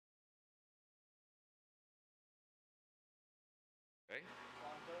Okay.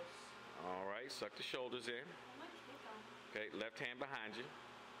 All right, suck the shoulders in. Okay, left hand behind you.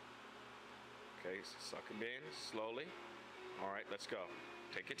 Okay, suck them in slowly. All right, let's go.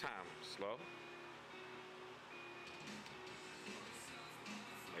 Take your time, slow.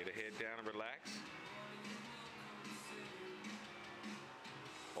 Lay the head down and relax.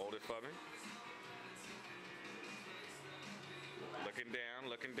 Hold it for me. Looking down,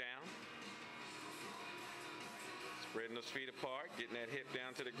 looking down. Spreading those feet apart, getting that hip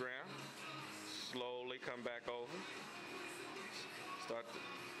down to the ground. Slowly come back over. Start to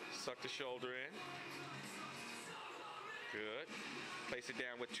suck the shoulder in. Good. Place it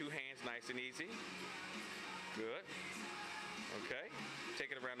down with 2 hands, nice and easy. Good. Okay.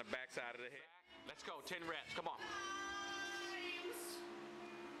 Take it around the back side of the head. Let's go, 10 reps, come on.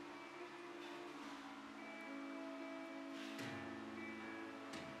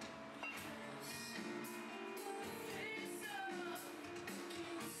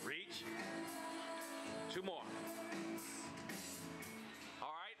 Reach. 2 more.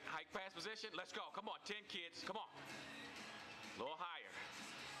 All right, hike past position. Let's go. Come on, 10 kids. Come on. A little higher.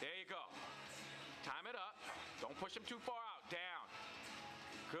 There you go. Time it up. Don't push them too far out. Down.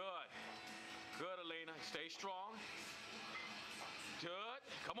 Good. Good, Alina. Stay strong. Good.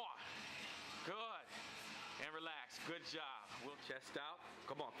 Come on. Good. And relax. Good job. We'll chest out.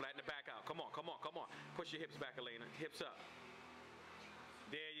 Come on, flatten the back out. Come on, come on, come on. Push your hips back, Alina. Hips up.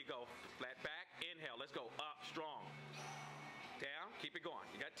 There you go. Flat back. Inhale. Let's go. Up. Strong. Down. Keep it going.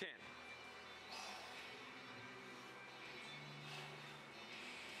 You got 10.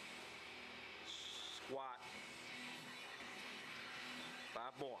 Squat. 5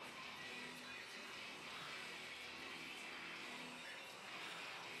 more.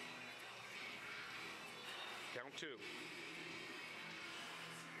 Count 2.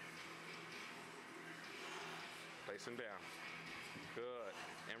 Place them down. Good.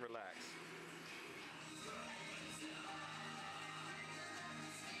 And relax.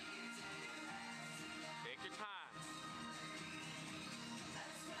 Take your time.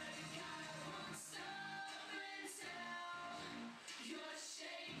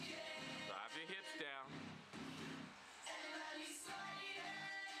 Drive your hips down.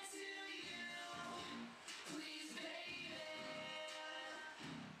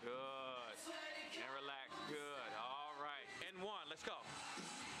 Good. And relax. Good. All right. And 1. Let's go.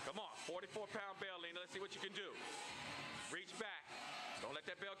 Come on. 44-pound bell, Lena. Let's see what you can do. Reach back. Don't let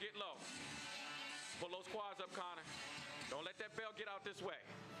that bell get low. Pull those quads up, Connor. Don't let that bell get out this way.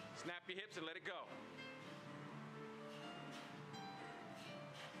 Snap your hips and let it go.